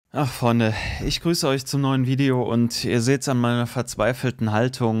Ach Freunde, ich grüße euch zum neuen Video und ihr seht es an meiner verzweifelten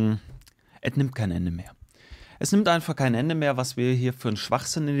Haltung, es nimmt kein Ende mehr. Es nimmt einfach kein Ende mehr, was wir hier für einen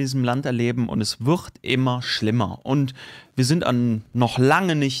Schwachsinn in diesem Land erleben, und es wird immer schlimmer. Und wir sind noch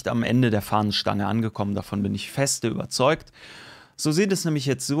lange nicht am Ende der Fahnenstange angekommen, davon bin ich feste überzeugt. So sieht es nämlich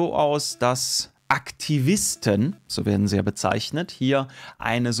jetzt so aus, dass Aktivisten, so werden sie ja bezeichnet, hier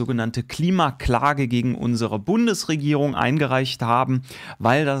eine sogenannte Klimaklage gegen unsere Bundesregierung eingereicht haben,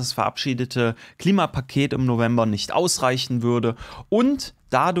 weil das verabschiedete Klimapaket im November nicht ausreichen würde und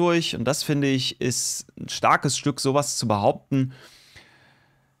dadurch, und das finde ich, ist ein starkes Stück, sowas zu behaupten,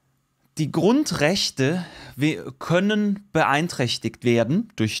 die Grundrechte können beeinträchtigt werden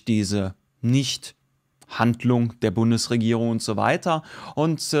durch diese Nicht-Handlung der Bundesregierung und so weiter.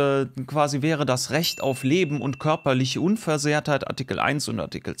 Und quasi wäre das Recht auf Leben und körperliche Unversehrtheit, Artikel 1 und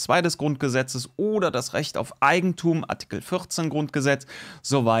Artikel 2 des Grundgesetzes, oder das Recht auf Eigentum, Artikel 14 Grundgesetz,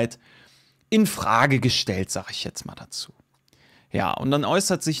 soweit in Frage gestellt, sage ich jetzt mal dazu. Ja, und dann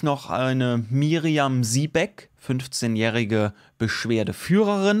äußert sich noch eine Miriam Siebeck, 15-jährige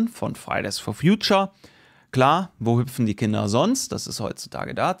Beschwerdeführerin von Fridays for Future. Klar, wo hüpfen die Kinder sonst? Das ist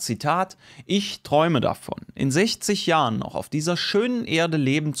heutzutage da. Zitat: Ich träume davon, in 60 Jahren noch auf dieser schönen Erde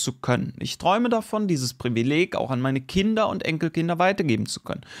leben zu können. Ich träume davon, dieses Privileg auch an meine Kinder und Enkelkinder weitergeben zu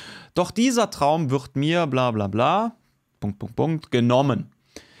können. Doch dieser Traum wird mir bla bla bla genommen.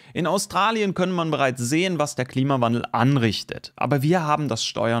 In Australien kann man bereits sehen, was der Klimawandel anrichtet. Aber wir haben das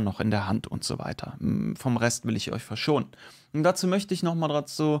Steuer noch in der Hand und so weiter. Vom Rest will ich euch verschonen. Und dazu möchte ich nochmal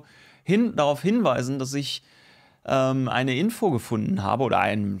darauf hinweisen, dass ich eine Info gefunden habe oder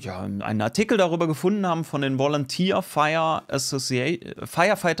einen Artikel darüber gefunden habe von den Volunteer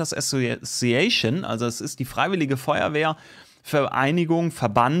Firefighters Association, also es ist die Freiwillige Feuerwehrvereinigung,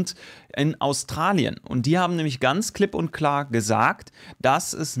 Verband in Australien. Und die haben nämlich ganz klipp und klar gesagt,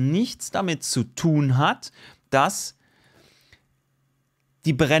 dass es nichts damit zu tun hat, dass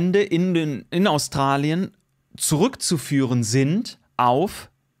die Brände in Australien zurückzuführen sind auf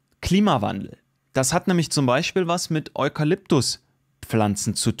Klimawandel. Das hat nämlich zum Beispiel was mit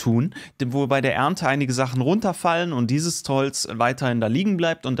Eukalyptuspflanzen zu tun, wo bei der Ernte einige Sachen runterfallen und dieses Holz weiterhin da liegen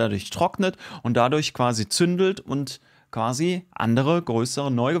bleibt und dadurch trocknet und dadurch quasi zündelt und quasi andere, größere,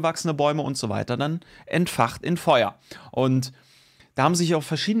 neu gewachsene Bäume und so weiter dann entfacht in Feuer. Und da haben sich auch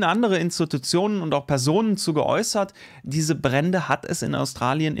verschiedene andere Institutionen und auch Personen zu geäußert. Diese Brände hat es in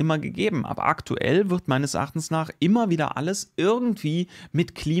Australien immer gegeben. Aber aktuell wird meines Erachtens nach immer wieder alles irgendwie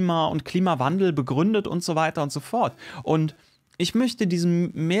mit Klima und Klimawandel begründet und so weiter und so fort. Und ich möchte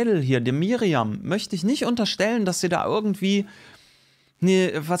diesem Mädel hier, der Miriam, möchte ich nicht unterstellen, dass sie da irgendwie,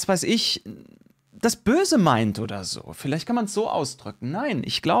 was weiß ich, das Böse meint oder so. Vielleicht kann man es so ausdrücken. Nein,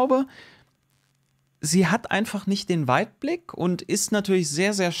 ich glaube, sie hat einfach nicht den Weitblick und ist natürlich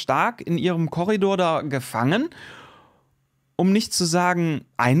sehr, sehr stark in ihrem Korridor da gefangen, um nicht zu sagen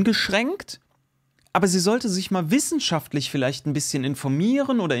eingeschränkt. Aber sie sollte sich mal wissenschaftlich vielleicht ein bisschen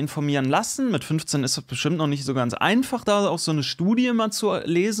informieren oder informieren lassen. Mit 15 ist das bestimmt noch nicht so ganz einfach, da auch so eine Studie mal zu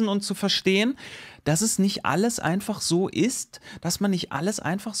lesen und zu verstehen, dass es nicht alles einfach so ist, dass man nicht alles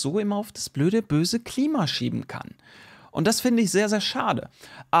einfach so immer auf das blöde, böse Klima schieben kann. Und das finde ich sehr, sehr schade.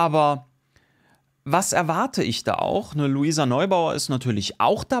 Aber was erwarte ich da auch? Eine Luisa Neubauer ist natürlich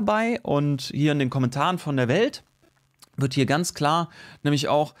auch dabei, und hier in den Kommentaren von der Welt wird hier ganz klar nämlich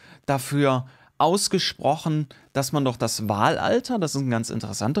auch dafür ausgesprochen, dass man doch das Wahlalter, das ist eine ganz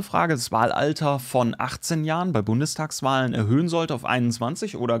interessante Frage, das Wahlalter von 18 Jahren bei Bundestagswahlen erhöhen sollte auf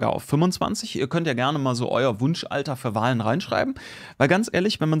 21 oder gar auf 25. Ihr könnt ja gerne mal so euer Wunschalter für Wahlen reinschreiben, weil ganz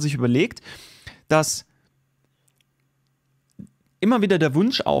ehrlich, wenn man sich überlegt, dass immer wieder der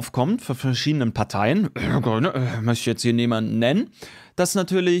Wunsch aufkommt für verschiedene Parteien, möchte ich jetzt hier niemanden nennen, dass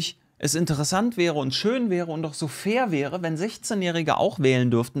natürlich es interessant wäre und schön wäre und auch so fair wäre, wenn 16-Jährige auch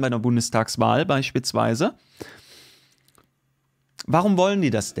wählen dürften bei einer Bundestagswahl beispielsweise. Warum wollen die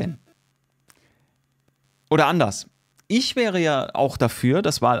das denn? Oder anders. Ich wäre ja auch dafür,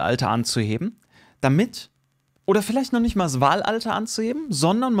 das Wahlalter anzuheben, oder vielleicht noch nicht mal das Wahlalter anzuheben,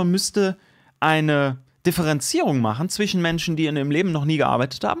 sondern man müsste eine Differenzierung machen zwischen Menschen, die in ihrem Leben noch nie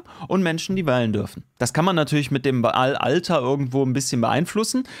gearbeitet haben, und Menschen, die wählen dürfen. Das kann man natürlich mit dem Alter irgendwo ein bisschen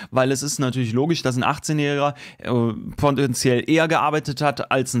beeinflussen, weil es ist natürlich logisch, dass ein 18-Jähriger potenziell eher gearbeitet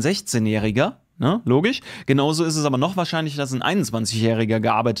hat als ein 16-Jähriger. Ne? Logisch. Genauso ist es aber noch wahrscheinlich, dass ein 21-Jähriger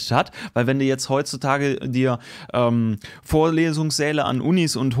gearbeitet hat, weil wenn du jetzt heutzutage dir Vorlesungssäle an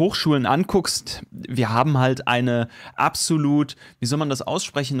Unis und Hochschulen anguckst, wir haben halt eine absolut, wie soll man das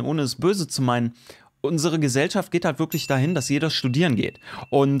aussprechen, ohne es böse zu meinen, unsere Gesellschaft geht halt wirklich dahin, dass jeder studieren geht.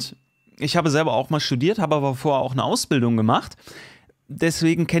 Und ich habe selber auch mal studiert, habe aber vorher auch eine Ausbildung gemacht.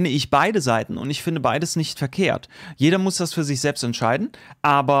 deswegen kenne ich beide Seiten und ich finde beides nicht verkehrt. Jeder muss das für sich selbst entscheiden,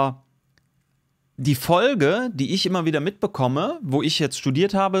 aber die Folge, die ich immer wieder mitbekomme, wo ich jetzt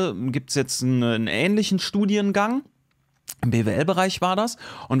studiert habe, gibt es jetzt einen ähnlichen Studiengang. Im BWL-Bereich war das.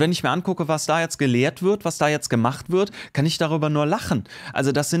 Und wenn ich mir angucke, was da jetzt gelehrt wird, was da jetzt gemacht wird, kann ich darüber nur lachen.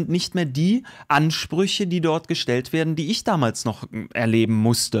 Also das sind nicht mehr die Ansprüche, die dort gestellt werden, die ich damals noch erleben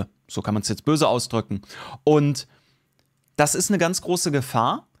musste. So kann man es jetzt böse ausdrücken. Und das ist eine ganz große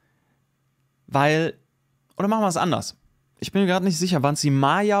Gefahr, weil, oder machen wir es anders. Ich bin mir gerade nicht sicher, waren es die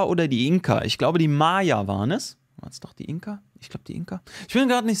Maya oder die Inka? Ich glaube, die Maya waren es. Waren es doch die Inka? Ich glaube, die Inka. Ich bin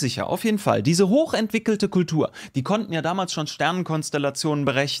gerade nicht sicher. Auf jeden Fall, diese hochentwickelte Kultur, die konnten ja damals schon Sternenkonstellationen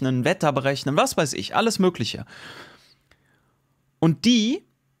berechnen, Wetter berechnen, was weiß ich, alles Mögliche. Und die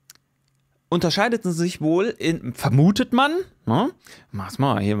unterscheideten sich wohl vermutet man, ne? Mach's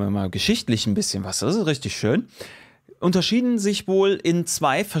mal hier mal geschichtlich ein bisschen was, das ist richtig schön, unterschieden sich wohl in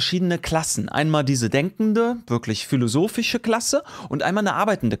zwei verschiedene Klassen. Einmal diese denkende, wirklich philosophische Klasse und einmal eine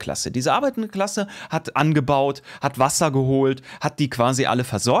arbeitende Klasse. Diese arbeitende Klasse hat angebaut, hat Wasser geholt, hat die quasi alle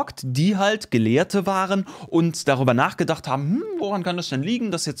versorgt, die halt Gelehrte waren und darüber nachgedacht haben, woran kann das denn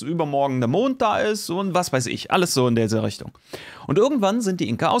liegen, dass jetzt übermorgen der Mond da ist und was weiß ich, alles so in dieser Richtung. Und irgendwann sind die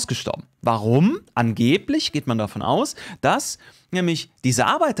Inka ausgestorben. Warum? Angeblich geht man davon aus, dass nämlich diese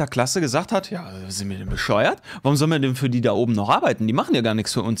Arbeiterklasse gesagt hat, ja, sind wir denn bescheuert? Warum sollen wir denn für die da oben noch arbeiten? Die machen ja gar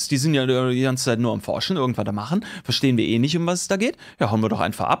nichts für uns. Die sind ja die ganze Zeit nur am Forschen, irgendwas da machen. Verstehen wir eh nicht, um was es da geht? Ja, hauen wir doch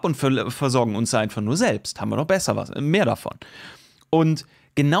einfach ab und versorgen uns einfach nur selbst. Haben wir doch besser mehr davon. Und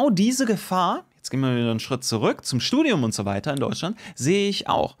genau diese Gefahr, jetzt gehen wir wieder einen Schritt zurück zum Studium und so weiter in Deutschland, sehe ich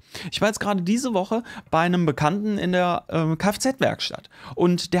auch. Ich war jetzt gerade diese Woche bei einem Bekannten in der Kfz-Werkstatt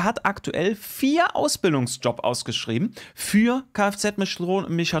und der hat aktuell 4 Ausbildungsjobs ausgeschrieben für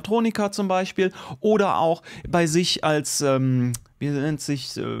Kfz-Mechatroniker zum Beispiel oder auch bei sich als, wie nennt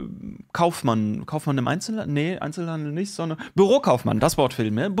sich, Kaufmann im Einzelhandel? Nee, Einzelhandel nicht, sondern Bürokaufmann, das Wort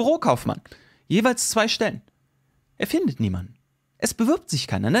fehlt mir, Bürokaufmann. Jeweils 2 Stellen. Er findet niemanden. Es bewirbt sich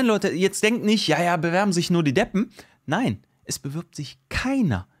keiner. Ne, Leute, jetzt denkt nicht, ja, bewerben sich nur die Deppen. Nein, es bewirbt sich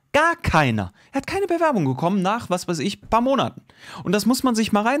keiner. Gar keiner. Er hat keine Bewerbung bekommen nach, was weiß ich, ein paar Monaten. Und das muss man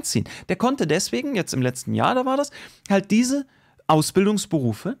sich mal reinziehen. Der konnte deswegen, jetzt im letzten Jahr, da war das, halt diese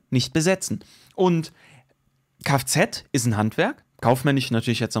Ausbildungsberufe nicht besetzen. Und Kfz ist ein Handwerk. Kaufmännisch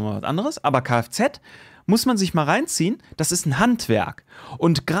natürlich jetzt nochmal was anderes. Aber Kfz muss man sich mal reinziehen. Das ist ein Handwerk.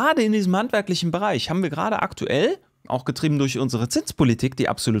 Und gerade in diesem handwerklichen Bereich haben wir gerade aktuell, auch getrieben durch unsere Zinspolitik, die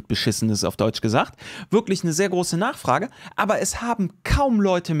absolut beschissen ist, auf Deutsch gesagt, wirklich eine sehr große Nachfrage, aber es haben kaum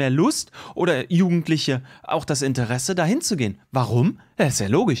Leute mehr Lust oder Jugendliche auch das Interesse, dahin zu gehen. Warum? Ja, ist ja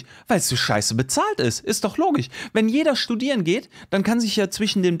logisch, weil es so scheiße bezahlt ist doch logisch. Wenn jeder studieren geht, dann kann sich ja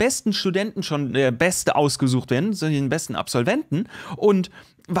zwischen den besten Studenten schon der Beste ausgesucht werden, den besten Absolventen, und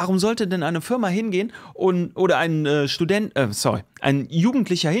warum sollte denn eine Firma hingehen oder ein ein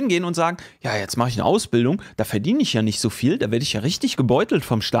Jugendlicher hingehen und sagen, ja, jetzt mache ich eine Ausbildung, da verdiene ich ja nicht so viel, da werde ich ja richtig gebeutelt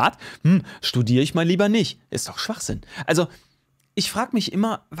vom Staat, studiere ich mal lieber nicht. Ist doch Schwachsinn. Also, ich frage mich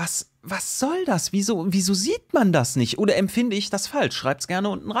immer, was soll das? Wieso sieht man das nicht? Oder empfinde ich das falsch? Schreibt's gerne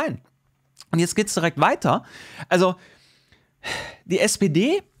unten rein. Und jetzt geht's direkt weiter. Also, die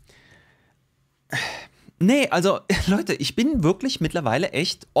SPD... Nee, also Leute, ich bin wirklich mittlerweile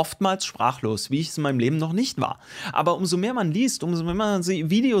echt oftmals sprachlos, wie ich es in meinem Leben noch nicht war. Aber umso mehr man liest, umso mehr man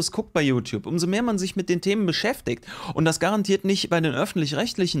Videos guckt bei YouTube, umso mehr man sich mit den Themen beschäftigt und das garantiert nicht bei den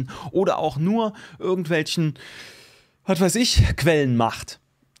Öffentlich-Rechtlichen oder auch nur irgendwelchen, was weiß ich, Quellen macht,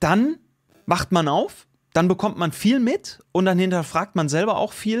 dann wacht man auf, dann bekommt man viel mit und dann hinterfragt man selber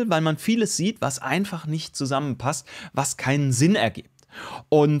auch viel, weil man vieles sieht, was einfach nicht zusammenpasst, was keinen Sinn ergibt.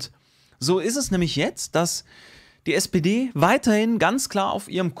 Und so ist es nämlich jetzt, dass die SPD weiterhin ganz klar auf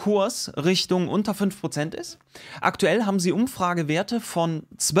ihrem Kurs Richtung unter 5% ist. Aktuell haben sie Umfragewerte von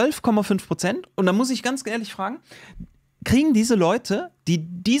 12,5%. Und da muss ich ganz ehrlich fragen, kriegen diese Leute, die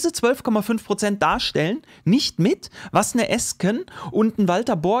diese 12,5% darstellen, nicht mit, was eine Esken und ein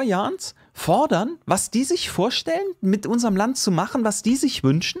Walter Borjans fordern, was die sich vorstellen, mit unserem Land zu machen, was die sich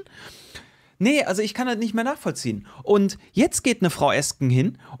wünschen? Nee, also ich kann das nicht mehr nachvollziehen. Und jetzt geht eine Frau Esken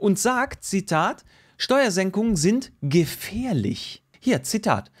hin und sagt, Zitat, Steuersenkungen sind gefährlich. Hier,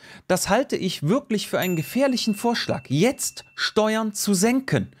 Zitat, das halte ich wirklich für einen gefährlichen Vorschlag, jetzt Steuern zu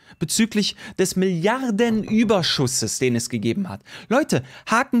senken, bezüglich des Milliardenüberschusses, den es gegeben hat. Leute,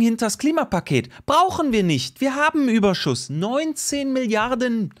 Haken hinters Klimapaket, brauchen wir nicht, wir haben Überschuss, 19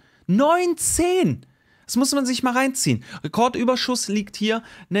 Milliarden, 19! Das muss man sich mal reinziehen. Rekordüberschuss liegt hier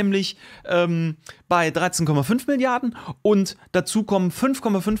nämlich bei 13,5 Milliarden und dazu kommen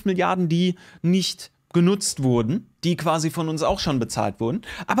 5,5 Milliarden, die nicht genutzt wurden. die quasi von uns auch schon bezahlt wurden.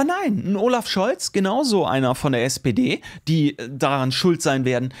 Aber nein, ein Olaf Scholz, genauso einer von der SPD, die daran schuld sein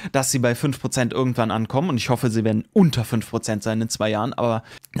werden, dass sie bei 5% irgendwann ankommen. Und ich hoffe, sie werden unter 5% sein in 2 Jahren. Aber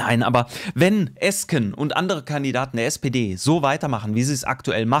nein, aber wenn Esken und andere Kandidaten der SPD so weitermachen, wie sie es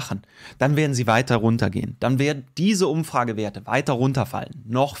aktuell machen, dann werden sie weiter runtergehen. Dann werden diese Umfragewerte weiter runterfallen.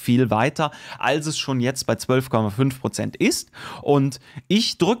 Noch viel weiter, als es schon jetzt bei 12,5% ist. Und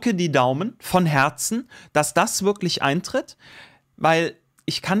ich drücke die Daumen von Herzen, dass das wirklich eintritt, weil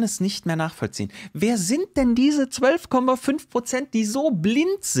ich kann es nicht mehr nachvollziehen. Wer sind denn diese 12,5%, die so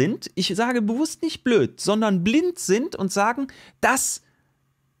blind sind, ich sage bewusst nicht blöd, sondern blind sind und sagen, das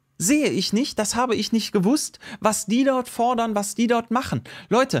sehe ich nicht, das habe ich nicht gewusst, was die dort fordern, was die dort machen.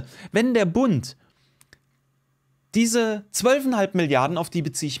 Leute, wenn der Bund diese 12,5 Milliarden, auf die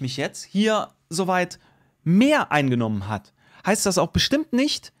beziehe ich mich jetzt, hier soweit mehr eingenommen hat, heißt das auch bestimmt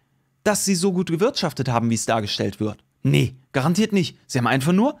nicht, dass sie so gut gewirtschaftet haben, wie es dargestellt wird. Nee, garantiert nicht. Sie haben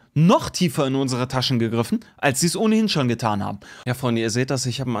einfach nur noch tiefer in unsere Taschen gegriffen, als sie es ohnehin schon getan haben. Ja, Freunde, ihr seht das,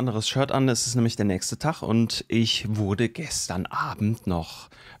 ich habe ein anderes Shirt an, es ist nämlich der nächste Tag und ich wurde gestern Abend noch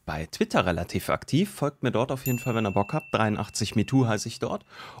bei Twitter relativ aktiv. Folgt mir dort auf jeden Fall, wenn ihr Bock habt. 83MeToo heiße ich dort.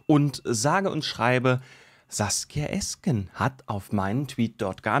 Und sage und schreibe, Saskia Esken hat auf meinen Tweet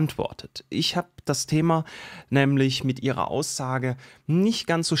dort geantwortet. Ich habe das Thema nämlich mit ihrer Aussage nicht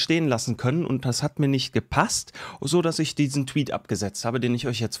ganz so stehen lassen können und das hat mir nicht gepasst, so dass ich diesen Tweet abgesetzt habe, den ich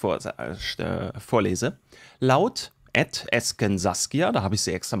euch jetzt vorlese. Laut @Esken Saskia, da habe ich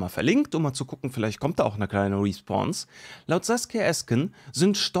sie extra mal verlinkt, um mal zu gucken, vielleicht kommt da auch eine kleine Response. Laut Saskia Esken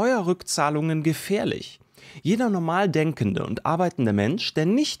sind Steuerrückzahlungen gefährlich. Jeder normal denkende und arbeitende Mensch, der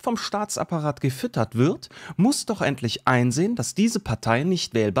nicht vom Staatsapparat gefüttert wird, muss doch endlich einsehen, dass diese Partei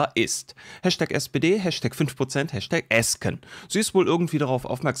nicht wählbar ist. Hashtag SPD, Hashtag 5%, Hashtag Esken. Sie ist wohl irgendwie darauf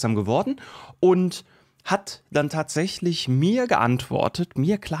aufmerksam geworden und hat dann tatsächlich mir geantwortet,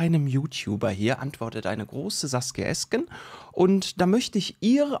 mir kleinem YouTuber hier, antwortet eine große Saskia Esken und da möchte ich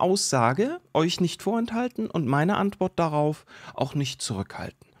ihre Aussage euch nicht vorenthalten und meine Antwort darauf auch nicht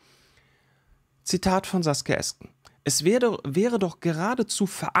zurückhalten. Zitat von Saskia Esken. Es wäre doch geradezu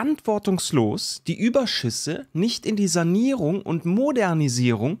verantwortungslos, die Überschüsse nicht in die Sanierung und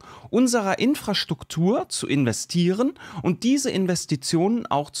Modernisierung unserer Infrastruktur zu investieren und diese Investitionen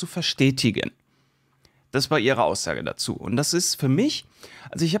auch zu verstetigen. Das war ihre Aussage dazu. Und das ist für mich,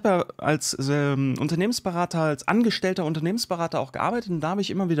 also ich habe ja als Unternehmensberater, als angestellter Unternehmensberater auch gearbeitet und da habe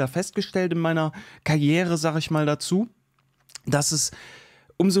ich immer wieder festgestellt in meiner Karriere, sage ich mal dazu, dass es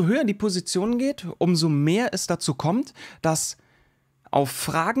umso höher die Position geht, umso mehr es dazu kommt, dass auf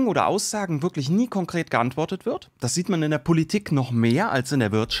Fragen oder Aussagen wirklich nie konkret geantwortet wird. Das sieht man in der Politik noch mehr als in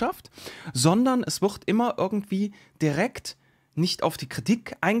der Wirtschaft, sondern es wird immer irgendwie direkt nicht auf die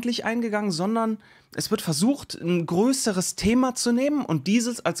Kritik eigentlich eingegangen, sondern es wird versucht, ein größeres Thema zu nehmen und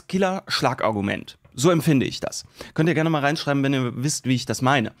dieses als Killer-Schlagargument. So empfinde ich das. Könnt ihr gerne mal reinschreiben, wenn ihr wisst, wie ich das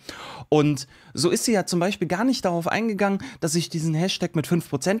meine. Und so ist sie ja zum Beispiel gar nicht darauf eingegangen, dass ich diesen Hashtag mit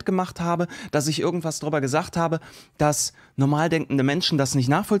 5% gemacht habe, dass ich irgendwas darüber gesagt habe, dass normal denkende Menschen das nicht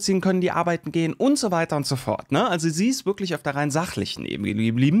nachvollziehen können, die arbeiten gehen und so weiter und so fort. Ne? Also sie ist wirklich auf der rein sachlichen Ebene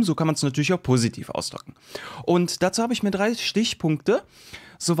geblieben. So kann man es natürlich auch positiv ausdrücken. Und dazu habe ich mir 3 Stichpunkte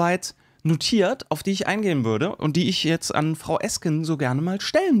soweit notiert, auf die ich eingehen würde und die ich jetzt an Frau Esken so gerne mal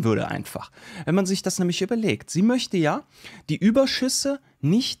stellen würde einfach. Wenn man sich das nämlich überlegt. Sie möchte ja die Überschüsse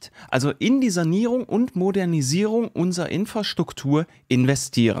nicht, also in die Sanierung und Modernisierung unserer Infrastruktur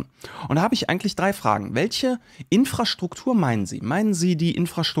investieren. Und da habe ich eigentlich 3 Fragen. Welche Infrastruktur meinen Sie? Meinen Sie die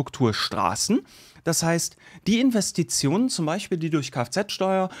Infrastruktur Straßen? Das heißt, die Investitionen, zum Beispiel die durch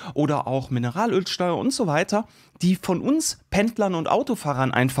Kfz-Steuer oder auch Mineralölsteuer und so weiter, die von uns Pendlern und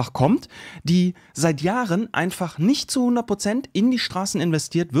Autofahrern einfach kommt, die seit Jahren einfach nicht zu 100% in die Straßen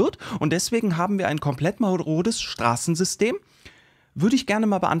investiert wird und deswegen haben wir ein komplett marodes Straßensystem, würde ich gerne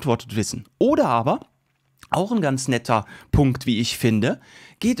mal beantwortet wissen. Oder aber, auch ein ganz netter Punkt, wie ich finde,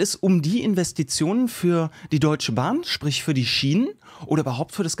 geht es um die Investitionen für die Deutsche Bahn, sprich für die Schienen oder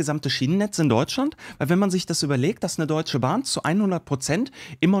überhaupt für das gesamte Schienennetz in Deutschland. Weil wenn man sich das überlegt, dass eine Deutsche Bahn zu 100%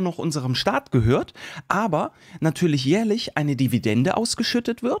 immer noch unserem Staat gehört, aber natürlich jährlich eine Dividende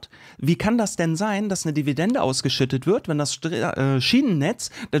ausgeschüttet wird. Wie kann das denn sein, dass eine Dividende ausgeschüttet wird, wenn das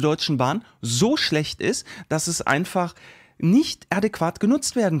Schienennetz der Deutschen Bahn so schlecht ist, dass es einfach nicht adäquat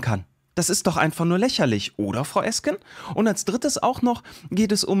genutzt werden kann? Das ist doch einfach nur lächerlich, oder, Frau Esken? Und als drittes auch noch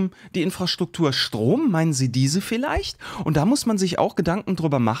geht es um die Infrastruktur Strom. Meinen Sie diese vielleicht? Und da muss man sich auch Gedanken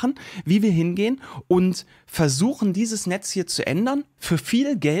drüber machen, wie wir hingehen und versuchen, dieses Netz hier zu ändern, für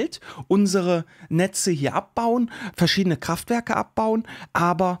viel Geld unsere Netze hier abbauen, verschiedene Kraftwerke abbauen,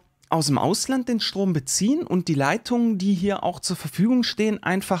 aber aus dem Ausland den Strom beziehen und die Leitungen, die hier auch zur Verfügung stehen,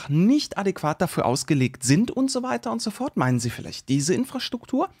 einfach nicht adäquat dafür ausgelegt sind und so weiter und so fort? Meinen Sie vielleicht diese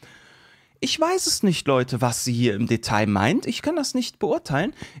Infrastruktur? Ich weiß es nicht, Leute, was sie hier im Detail meint. Ich kann das nicht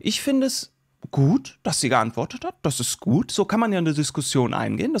beurteilen. Ich finde es gut, dass sie geantwortet hat. Das ist gut. So kann man ja in eine Diskussion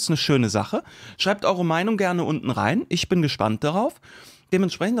eingehen. Das ist eine schöne Sache. Schreibt eure Meinung gerne unten rein. Ich bin gespannt darauf.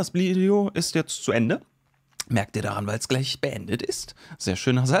 Dementsprechend, das Video ist jetzt zu Ende. Merkt ihr daran, weil es gleich beendet ist? Sehr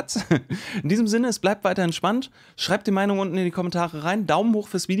schöner Satz. In diesem Sinne, es bleibt weiter entspannt. Schreibt die Meinung unten in die Kommentare rein. Daumen hoch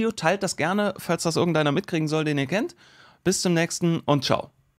fürs Video. Teilt das gerne, falls das irgendeiner mitkriegen soll, den ihr kennt. Bis zum nächsten und ciao.